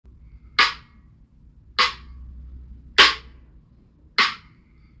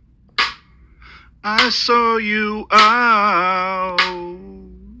I saw you out.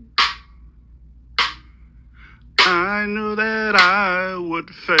 I knew that I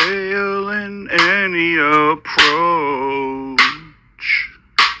would fail in any approach.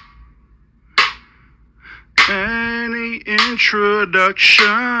 Any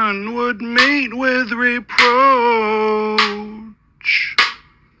introduction would meet with reproach.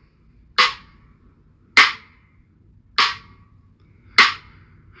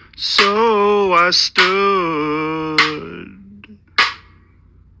 So I stood,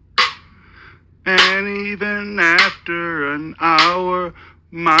 and even after an hour,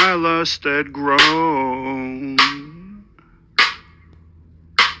 my lust had grown.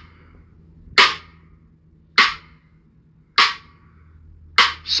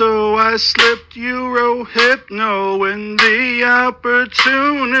 So I slipped Euro-hypno when the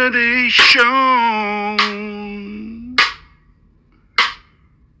opportunity shone.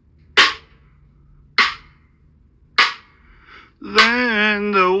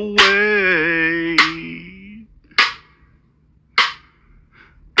 Then the way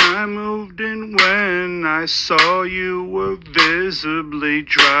I moved in when I saw you were visibly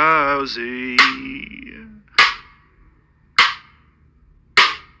drowsy.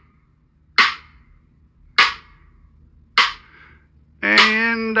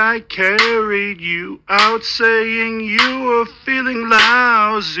 And I carried you out saying you were feeling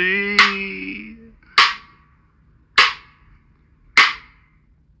lousy.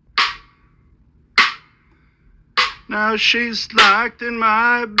 Now she's locked in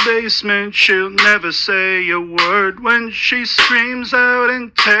my basement, she'll never say a word. When she screams out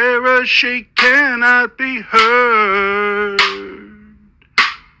in terror, she cannot be heard.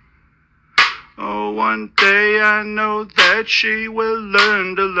 Oh, one day I know that she will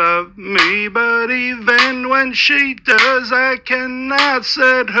learn to love me, but even when she does, I cannot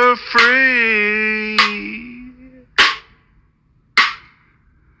set her free.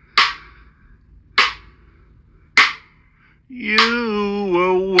 You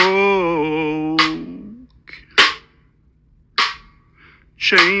awoke,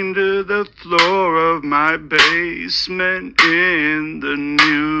 chained to the floor of my basement in the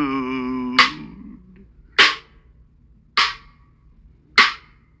nude.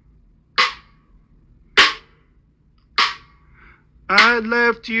 I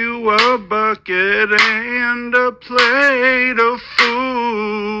left you a bucket and a plate of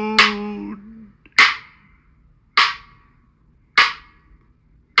food.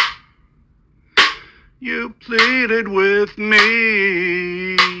 You pleaded with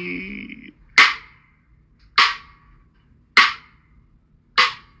me.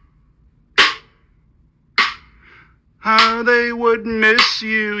 How they would miss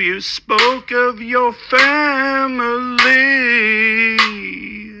you. You spoke of your family.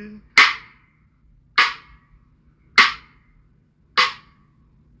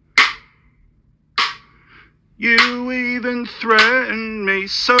 You even threatened me,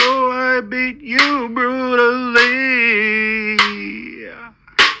 so I beat you brutally.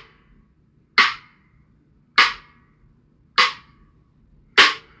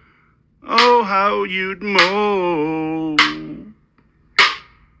 Oh, how you'd mope.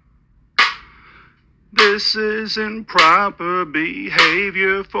 This isn't proper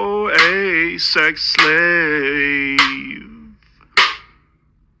behavior for a sex slave.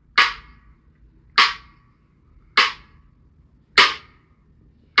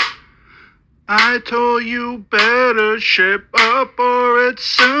 I told you better ship up or it's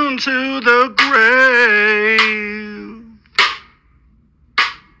soon to the grave.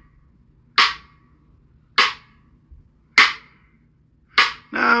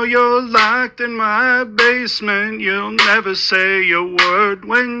 Now you're locked in my basement, you'll never say a word.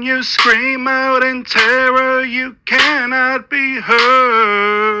 When you scream out in terror, you cannot be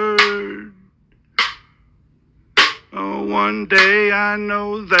heard. Oh, one day I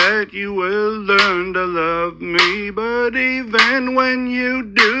know that you will learn to love me, but even when you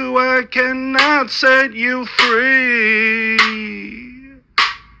do, I cannot set you free.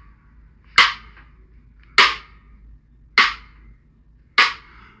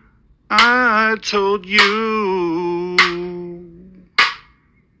 I told you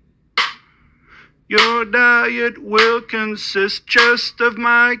your diet will consist just of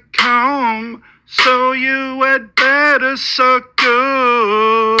my comb, so you had better suck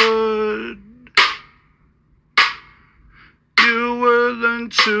good. You will learn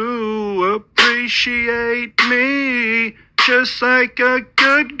to appreciate me just like a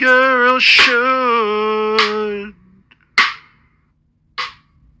good girl should.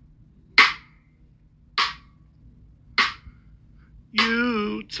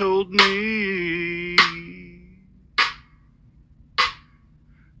 You told me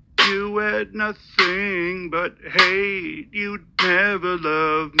you had nothing but hate, you'd never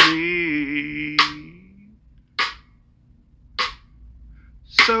love me.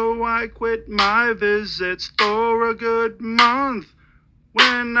 So I quit my visits for a good month.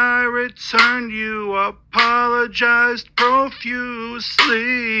 When I returned, you apologized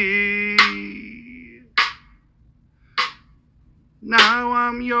profusely. Now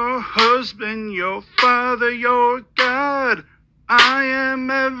I'm your husband, your father, your God. I am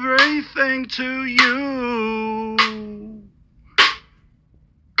everything to you.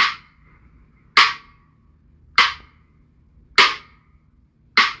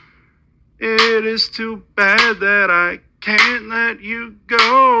 It is too bad that I can't let you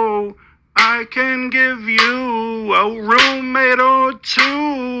go. I can give you a roommate or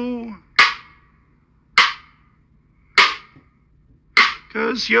two.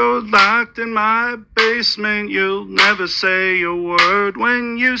 'Cause you're locked in my basement, you'll never say a word.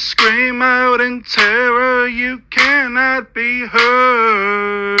 When you scream out in terror, you cannot be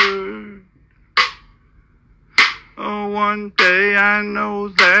heard. Oh, one day I know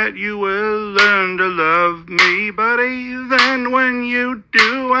that you will learn to love me, but even when you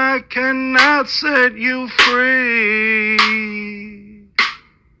do, I cannot set you free.